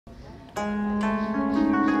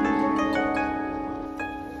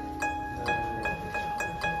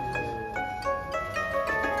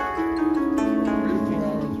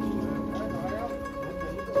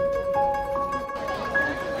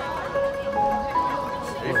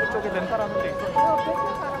그쪽에 된 사람들이 있어.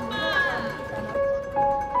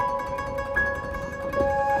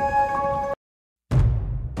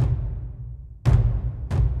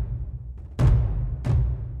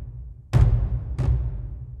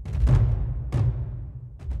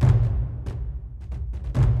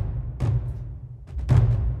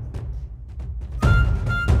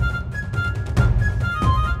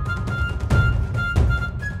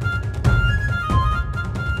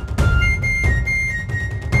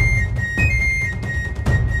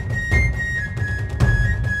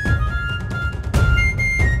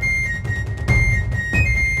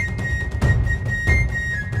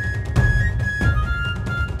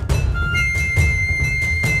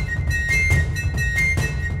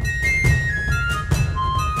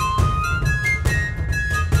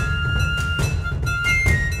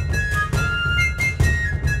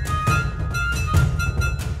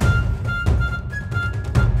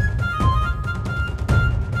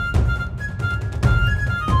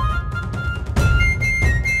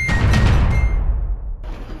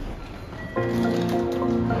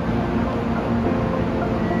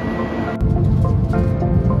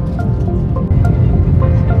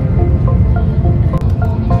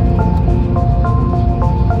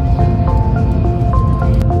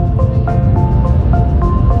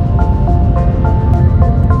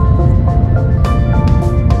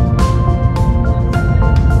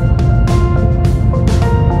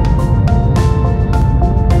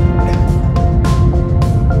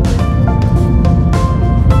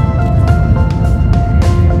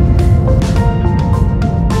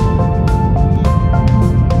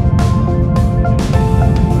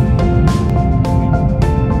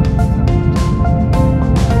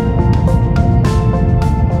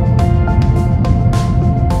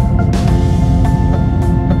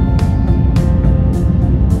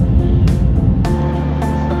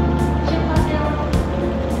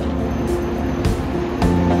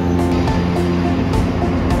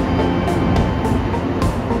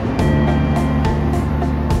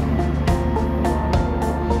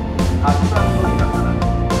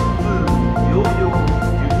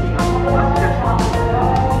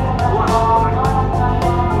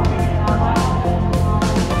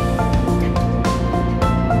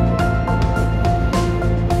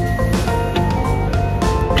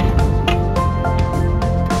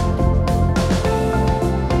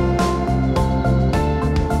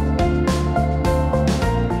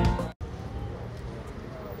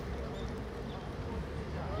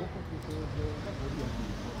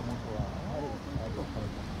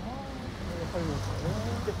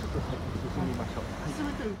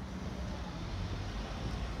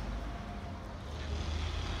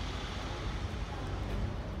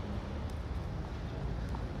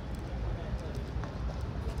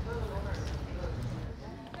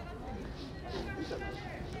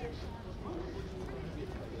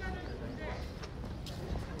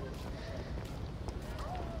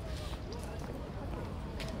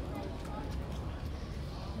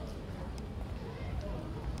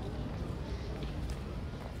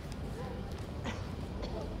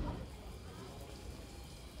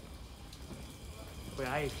これ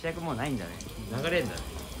ああいう試着もうないんだね。流れんだね。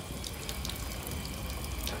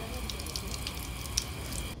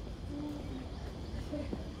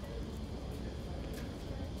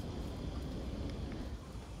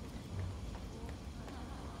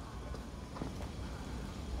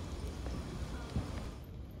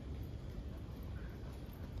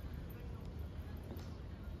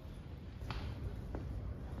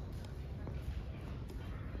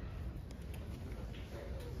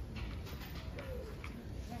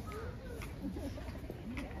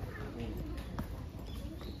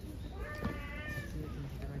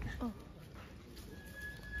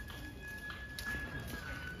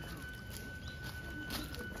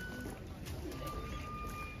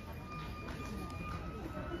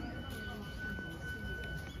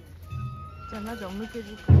じゃあまずおむけ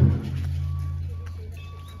ずか。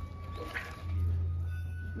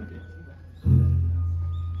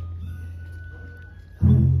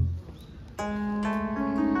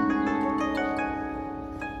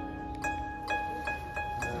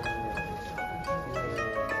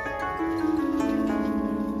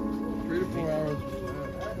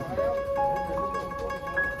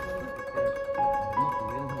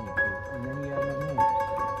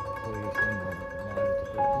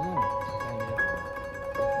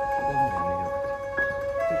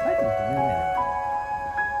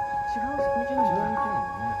違うな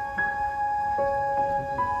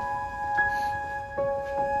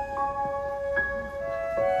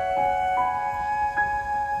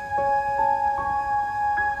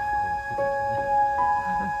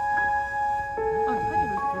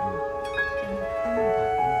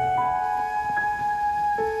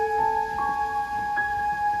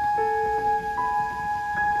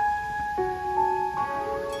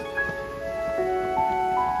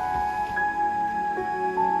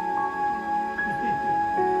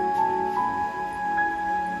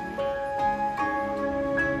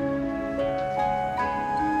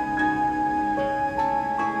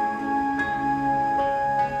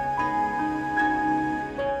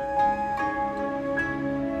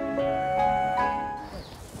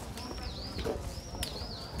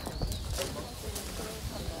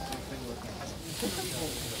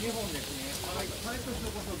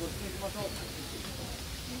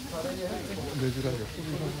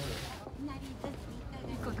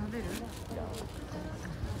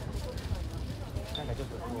んかちょっ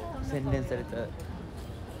とこう洗練された。い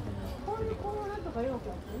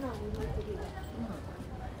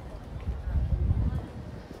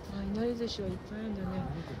なり寿司はいっぱいあるんだよね。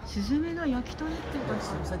スズメの焼き鳥っていうか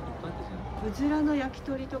さ、うずらの焼き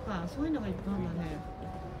鳥とかそういうのがいっぱいあるんだね。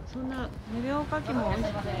そんなぬれおかきも、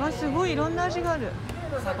あ、すごいいろんな味がある。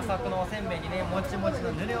サクサクのおせんべいにね、もちもち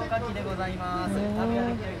のぬれおかきでございます。食べ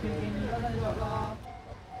歩きの休憩にいかがでしょうか。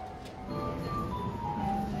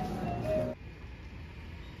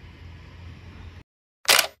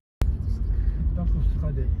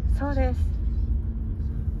そうです。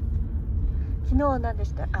昨日何で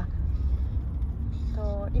した？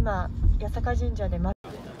今八坂神社でタ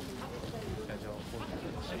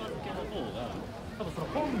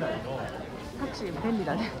クシー便利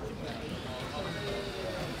だね。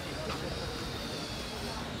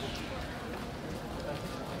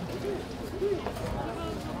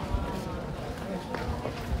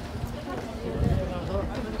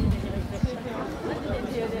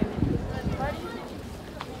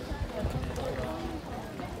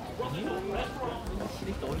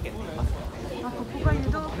あ、ここが湯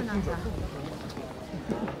豆腐なんだ。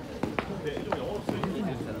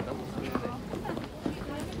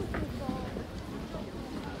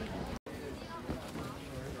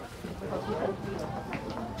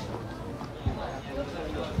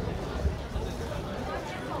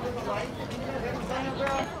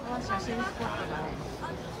写真スポットだね。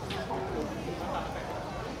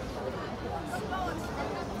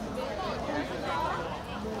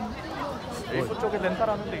그쪽에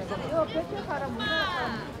렌탈하는 데 있었는데.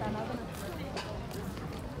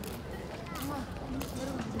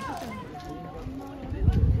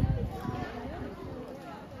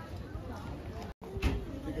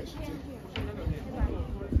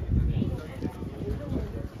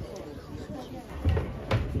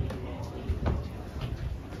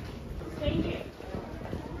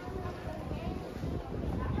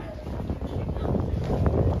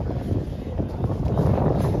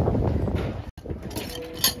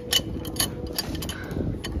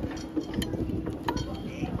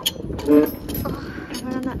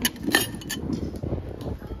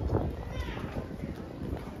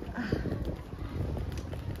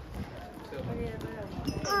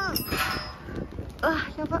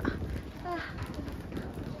やば。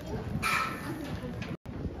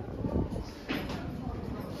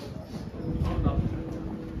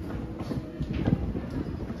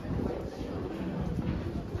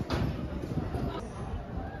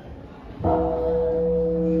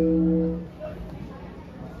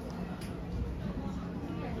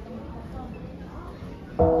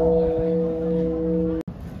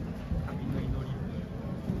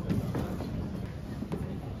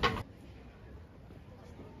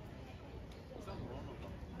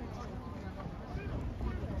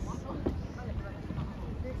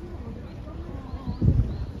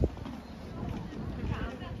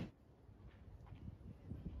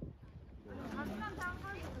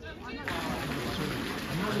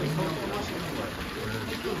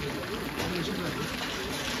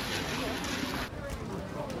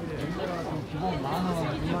기본 만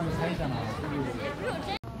원, 2만 원 사이잖아.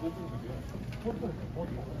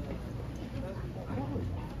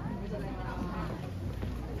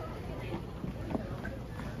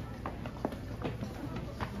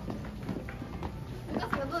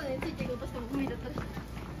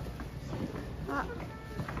 아,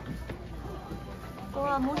 ここ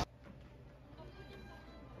はもし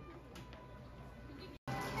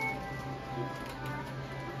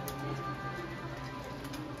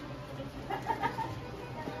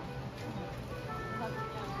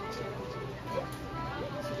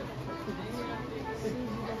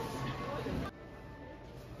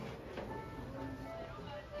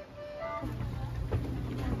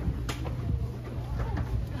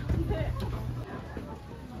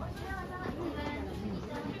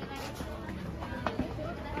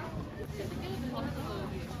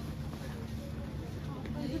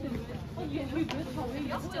还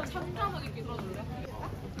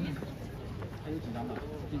有几张吧？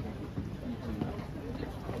不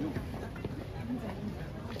用。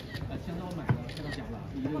现在我买了，现在讲了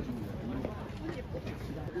165，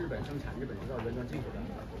日本生产，日本制造，原装进口的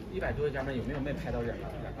，100多的家门有没有没拍到染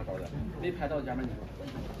发膏的？没拍到的家门你。